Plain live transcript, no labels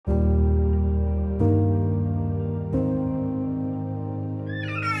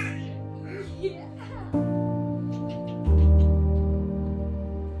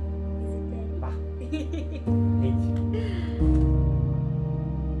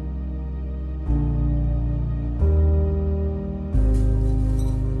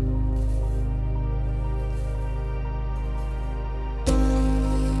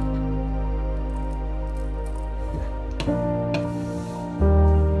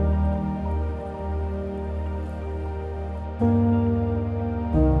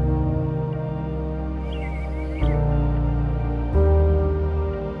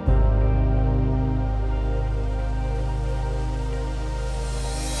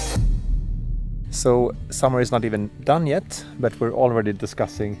So summer is not even done yet, but we're already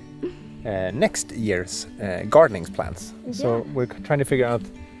discussing next year's gardening plans. Yeah. So we're trying to figure out,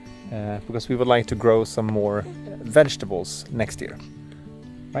 because we would like to grow some more vegetables next year,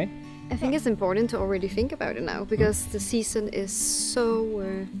 right? I think it's important to already think about it now, because the season is so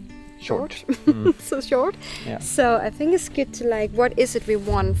short. So short. Yeah. So I think it's good to like, what is it we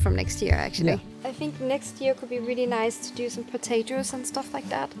want from next year actually? Yeah. I think next year could be really nice to do some potatoes and stuff like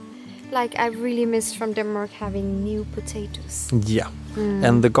that. Like I really miss from Denmark having new potatoes. Yeah.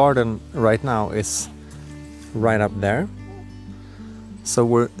 And the garden right now is right up there. So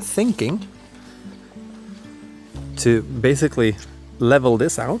we're thinking to basically level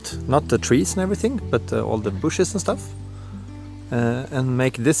this out, not the trees and everything, but all the bushes and stuff, and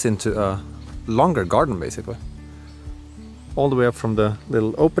make this into a longer garden basically. All the way up from the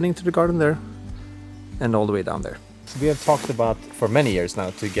little opening to the garden there and all the way down there. So we have talked about for many years now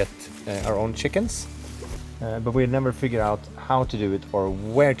to get our own chickens, but we never figured out how to do it or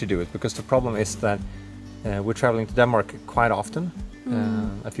where to do it, because the problem is that we're traveling to Denmark quite often,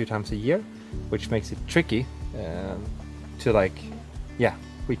 a few times a year, which makes it tricky to like, yeah,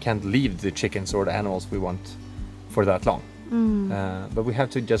 we can't leave the chickens or the animals we want for that long. But we have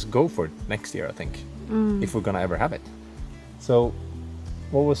to just go for it next year, I think, if we're gonna ever have it. So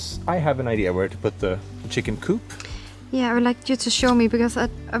I have an idea where to put the chicken coop. Yeah, I would like you to show me, because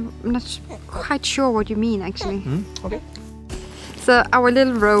I'm not quite sure what you mean actually. Okay. So our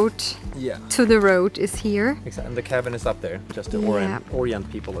little road to the road is here. Exactly, and the cabin is up there, just to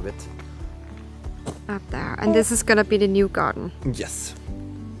orient people a bit. Up there, and this is gonna be the new garden. Yes.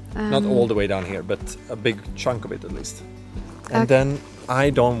 Not all the way down here, but a big chunk of it at least. And then I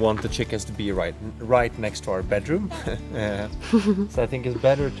don't want the chickens to be right next to our bedroom. So I think it's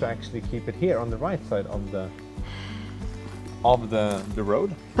better to actually keep it here on the right side of the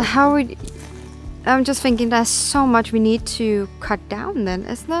road. But how would... I'm just thinking there's so much we need to cut down then,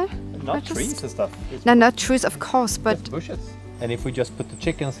 isn't there? Not trees and stuff. No, not trees, of course, but... Just bushes. And if we just put the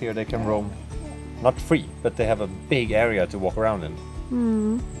chickens here, they can roam, not free, but they have a big area to walk around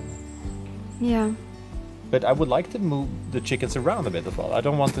in. Yeah. But I would like to move the chickens around a bit as well. I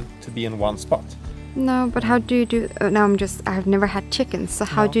don't want it to be in one spot. No, but how do you do... now I've never had chickens, so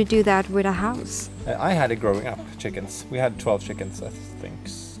how do you do that with a house? I had it growing up, chickens. We had 12 chickens, I think.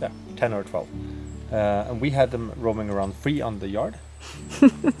 Yeah, 10 or 12. And we had them roaming around free on the yard.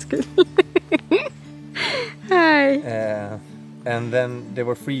 That's good. Hi. And then they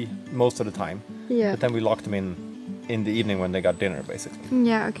were free most of the time. Yeah. But then we locked them in the evening when they got dinner, basically.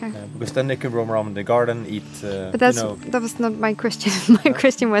 Yeah, okay. Because then they could roam around in the garden, eat. But that was not my question. My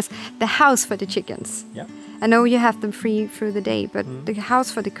question was the house for the chickens. Yeah. I know you have them free through the day, but the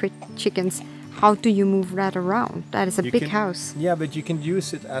house for the chickens, how do you move that around? That is a big house. Yeah, but you can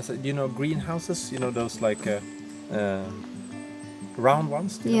use it as greenhouses. You know those like round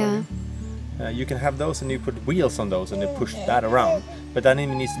ones. Yeah. You can have those, and you put wheels on those, and they push that around. But then it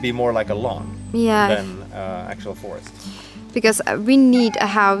needs to be more like a lawn than actual forest. Because we need a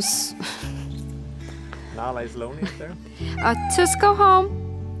house. Nala is lonely up there. Tuss, go home.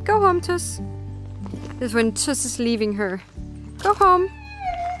 Go home, Tuss. This is when Tuss is leaving her. Go home.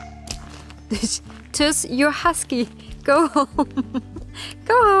 Tuss, you're husky. Go home.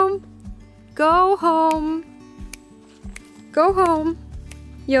 Go home. Go home. Go home.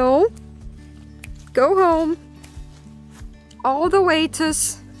 Yo. Go home. All the way,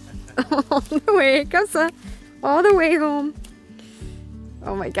 Tuss. All the way, Kassa. All the way home.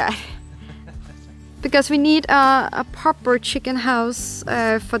 Oh my god. Because we need a proper chicken house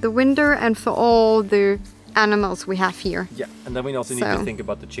for the winter and for all the animals we have here. Yeah, and then we also need to think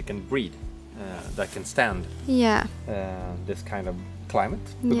about the chicken breed that can stand this kind of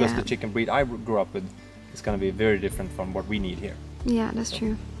climate. Because the chicken breed I grew up with is going to be very different from what we need here. Yeah, that's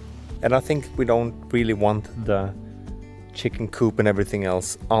true. And I think we don't really want the chicken coop and everything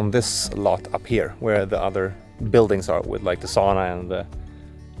else on this lot up here, where the other buildings are, with like the sauna and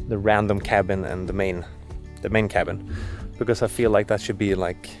the random cabin and the main cabin, because I feel like that should be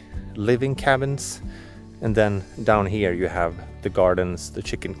like living cabins, and then down here you have the gardens, the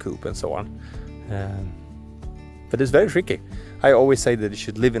chicken coop, and so on. But it's very tricky. I always say that you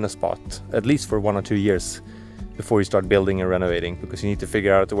should live in a spot at least for 1 or 2 years before you start building and renovating, because you need to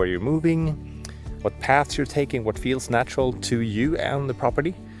figure out where you're moving, what paths you're taking, what feels natural to you and the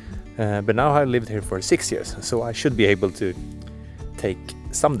property. But now I've lived here for 6 years, so I should be able to take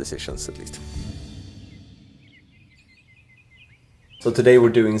some decisions at least. So today we're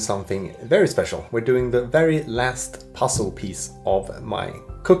doing something very special. We're doing the very last puzzle piece of my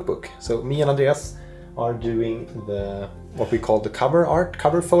cookbook. So me and Andreas are doing the what we call the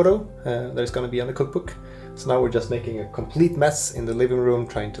cover photo that is going to be on the cookbook. So now we're just making a complete mess in the living room,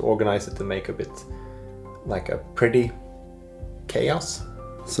 trying to organize it to make a bit like a pretty chaos.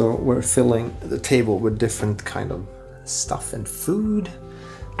 So we're filling the table with different kind of stuff and food,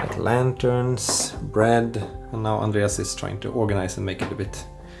 like lanterns, bread, and now Andreas is trying to organize and make it a bit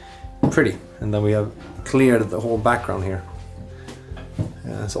pretty. And then we have cleared the whole background here.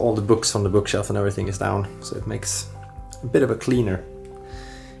 So all the books from the bookshelf and everything is down, so it makes a bit of a cleaner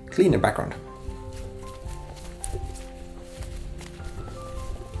background.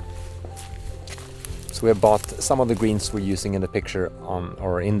 So we have bought some of the greens we're using in the picture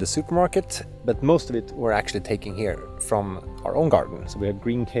or in the supermarket, but most of it we're actually taking here from our own garden. So we have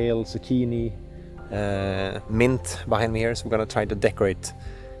green kale, zucchini, mint behind me here. So we're gonna try to decorate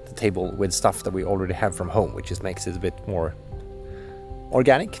the table with stuff that we already have from home, which just makes it a bit more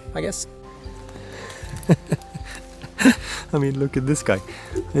organic, I guess. I mean, look at this guy.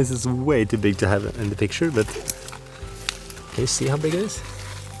 This is way too big to have in the picture, but can you see how big it is?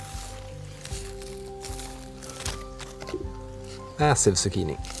 Massive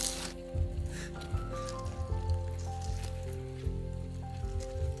zucchini.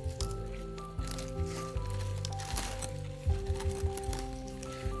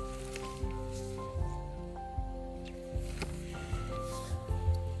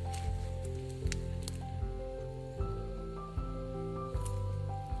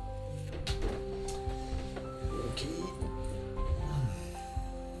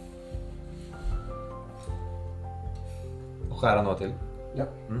 Skära några till. Ja.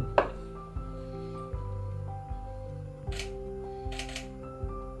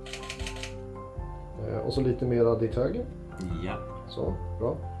 Och så lite mera dit höger. Ja. Så,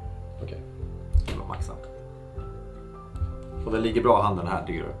 bra. Okej. Det var maxat. Och det ligger bra handen här,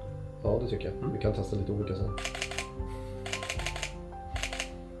 tycker du? Ja, det tycker jag. Vi kan testa lite olika sen.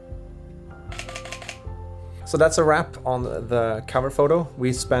 So that's a wrap on the cover photo.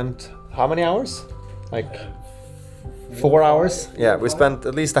 We spent how many hours? Like 4 hours? Yeah, we spent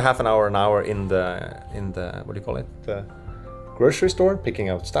at least a half an hour in the what do you call it? The grocery store, picking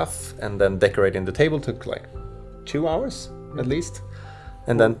out stuff, and then decorating the table took like 2 hours at least.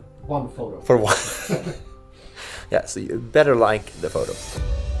 And then one photo. For one. Yeah, so you better like the photo.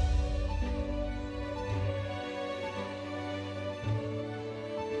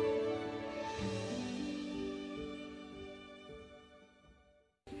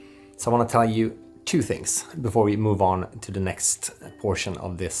 So I want to tell you two things before we move on to the next portion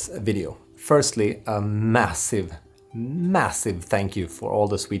of this video. Firstly, a massive thank you for all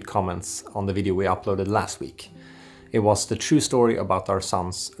the sweet comments on the video we uploaded last week. It was the true story about our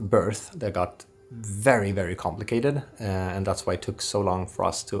son's birth that got very complicated, and that's why it took so long for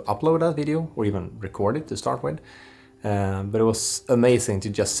us to upload that video or even record it to start with. But it was amazing to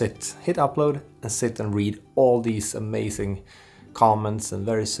just hit upload and sit and read all these amazing comments and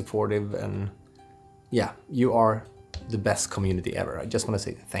very supportive, and yeah, you are the best community ever. I just want to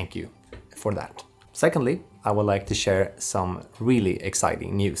say thank you for that. Secondly, I would like to share some really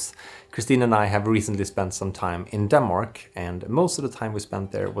exciting news. Christine and I have recently spent some time in Denmark, and most of the time we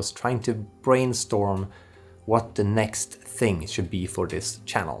spent there was trying to brainstorm what the next thing should be for this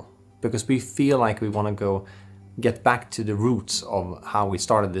channel. Because we feel like we want to get back to the roots of how we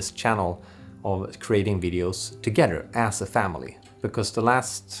started this channel, of creating videos together as a family. Because the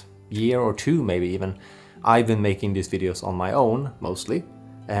last year or two, maybe even, I've been making these videos on my own, mostly,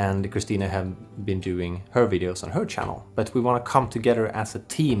 and Christina have been doing her videos on her channel. But we want to come together as a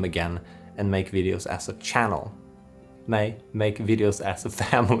team again and make videos as a channel. Make videos as a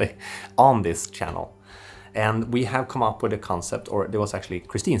family on this channel. And we have come up with a concept, or it was actually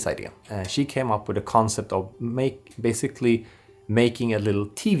Christine's idea. She came up with a concept of basically making a little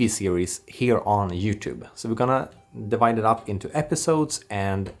TV series here on YouTube. So we're gonna divide it up into episodes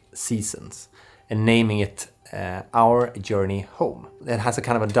and seasons and naming it Our Journey Home. It has a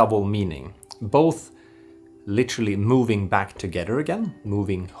kind of a double meaning, both literally moving back together again,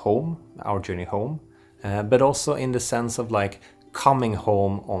 moving home, our journey home, but also in the sense of like coming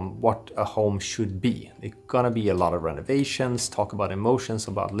home on what a home should be. It's gonna be a lot of renovations, talk about emotions,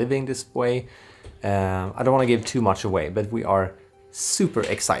 about living this way. I don't want to give too much away, but we are super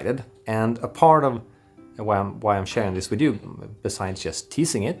excited, and a part of why I'm sharing this with you, besides just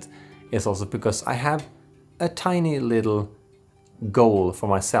teasing it, is also because I have a tiny little goal for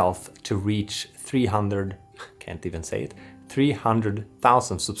myself to reach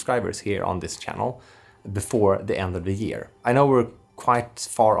 300,000 subscribers here on this channel before the end of the year. I know we're quite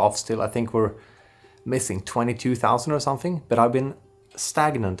far off still. I think we're missing 22,000 or something, but I've been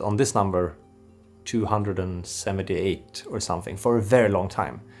stagnant on this number 278 or something for a very long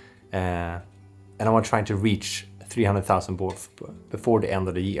time. And I want to try to reach 300,000 before the end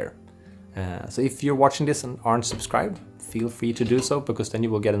of the year. So if you're watching this and aren't subscribed, feel free to do so, because then you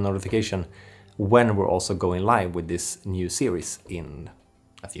will get a notification when we're also going live with this new series in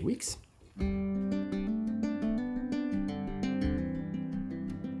a few weeks.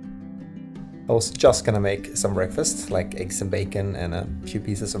 I was just gonna make some breakfast, like eggs and bacon and a few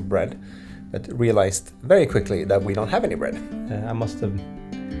pieces of bread, but realized very quickly that we don't have any bread. I must have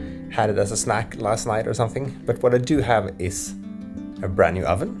had it as a snack last night or something, but what I do have is a brand new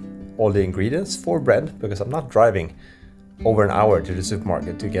oven, all the ingredients for bread, because I'm not driving over an hour to the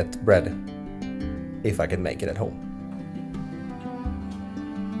supermarket to get bread if I can make it at home.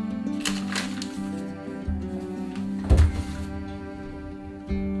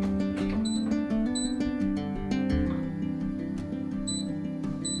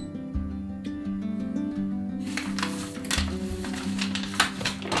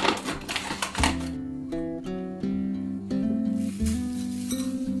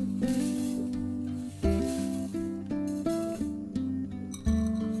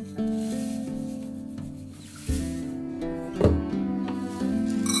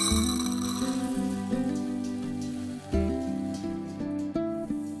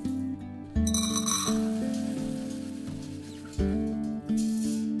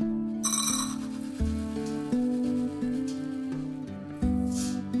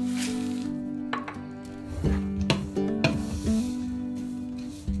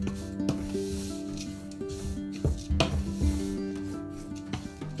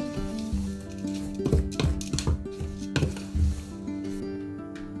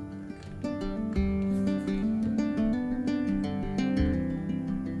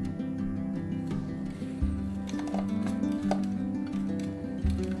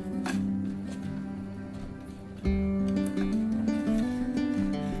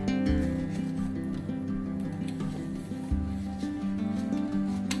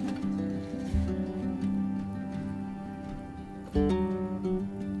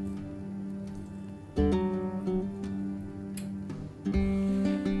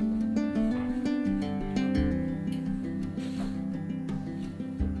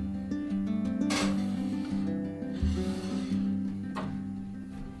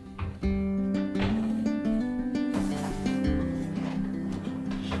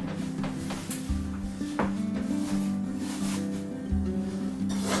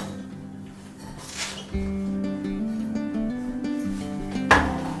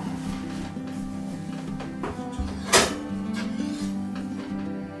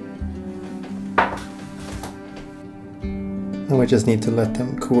 And we just need to let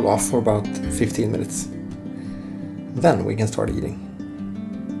them cool off for about 15 minutes. Then we can start eating.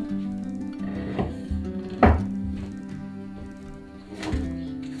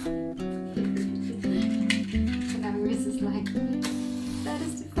 Now Reese is like, that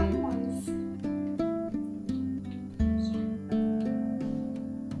is the fun ones.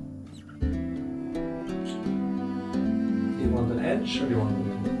 Do you want an edge or do you want it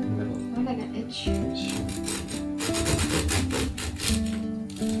in the middle? I like an edge.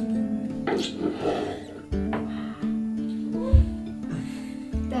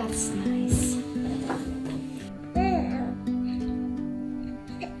 That's nice.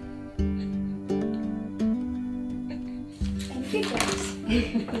 Thank you, guys.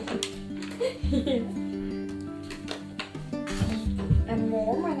 And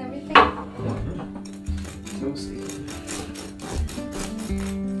warm and everything. Toasty. To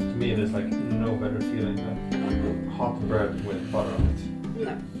me, there's like no better feeling than hot bread with butter on it.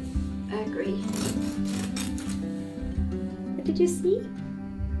 No, I agree. What did you see?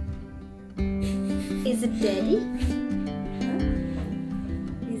 Is it daddy? Huh?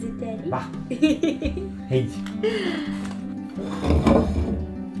 Is it daddy? Va? Hey.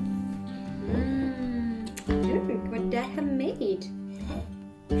 Look what Dad have made.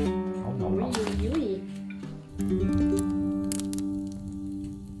 Oh, no, no. Ui.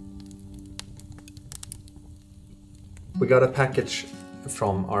 We got a package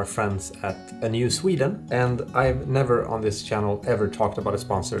from our friends at A New Sweden, and I've never on this channel ever talked about a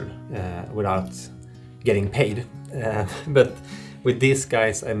sponsor without getting paid. But with these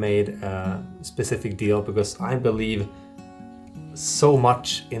guys I made a specific deal because I believe so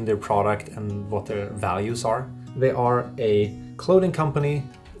much in their product and what their values are. They are a clothing company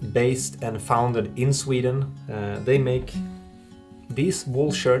based and founded in Sweden. They make these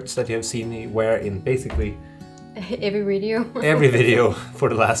wool shirts that you have seen me wear in basically Every video. every video for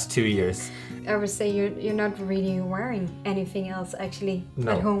the last 2 years. I would say you're not really wearing anything else actually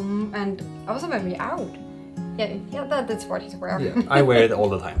No. at home and also when we're out. Yeah, that's what he's wearing. Yeah, I wear it all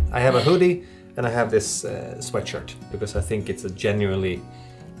the time. I have a hoodie and I have this sweatshirt because I think it's a genuinely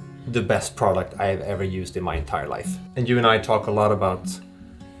the best product I have ever used in my entire life. And you and I talk a lot about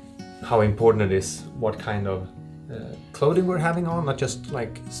how important it is what kind of clothing we're having on, not just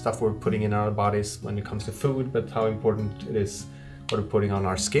like stuff we're putting in our bodies when it comes to food, but how important it is what we're putting on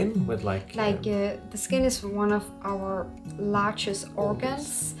our skin with like the skin is one of our largest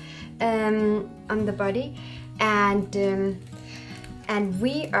organs on the body, and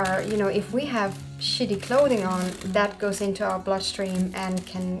we are, you know, if we have shitty clothing on, that goes into our bloodstream and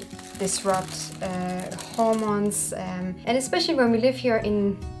can disrupt hormones, and especially when we live here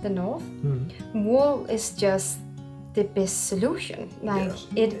in the north, wool is just the best solution. Like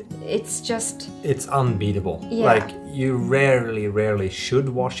it's unbeatable. Yeah. Like you rarely should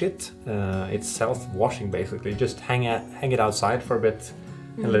wash it. It's self-washing basically. Just hang it outside for a bit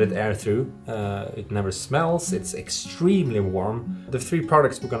and let it air through. It never smells. It's extremely warm. The 3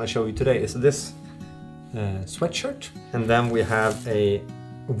 products we're gonna show you today is this sweatshirt, and then we have a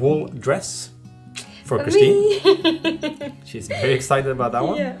wool dress for Christine. She's very excited about that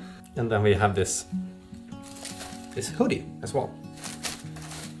one. Yeah. And then we have this hoodie as well.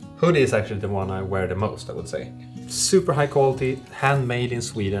 Hoodie is actually the one I wear the most, I would say. Super high quality, handmade in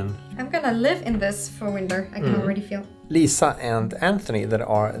Sweden. I'm gonna live in this for winter, I can already feel. Lisa and Anthony, that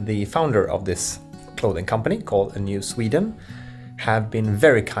are the founder of this clothing company called A New Sweden, have been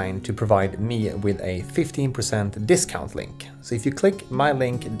very kind to provide me with a 15% discount link. So if you click my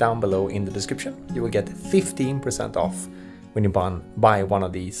link down below in the description, you will get 15% off when you buy one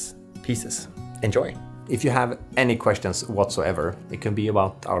of these pieces. Enjoy! If you have any questions whatsoever, it can be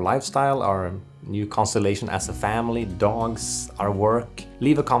about our lifestyle, our new constellation as a family, dogs, our work,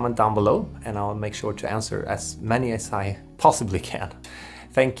 leave a comment down below and I'll make sure to answer as many as I possibly can.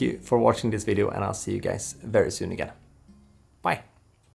 Thank you for watching this video and I'll see you guys very soon again.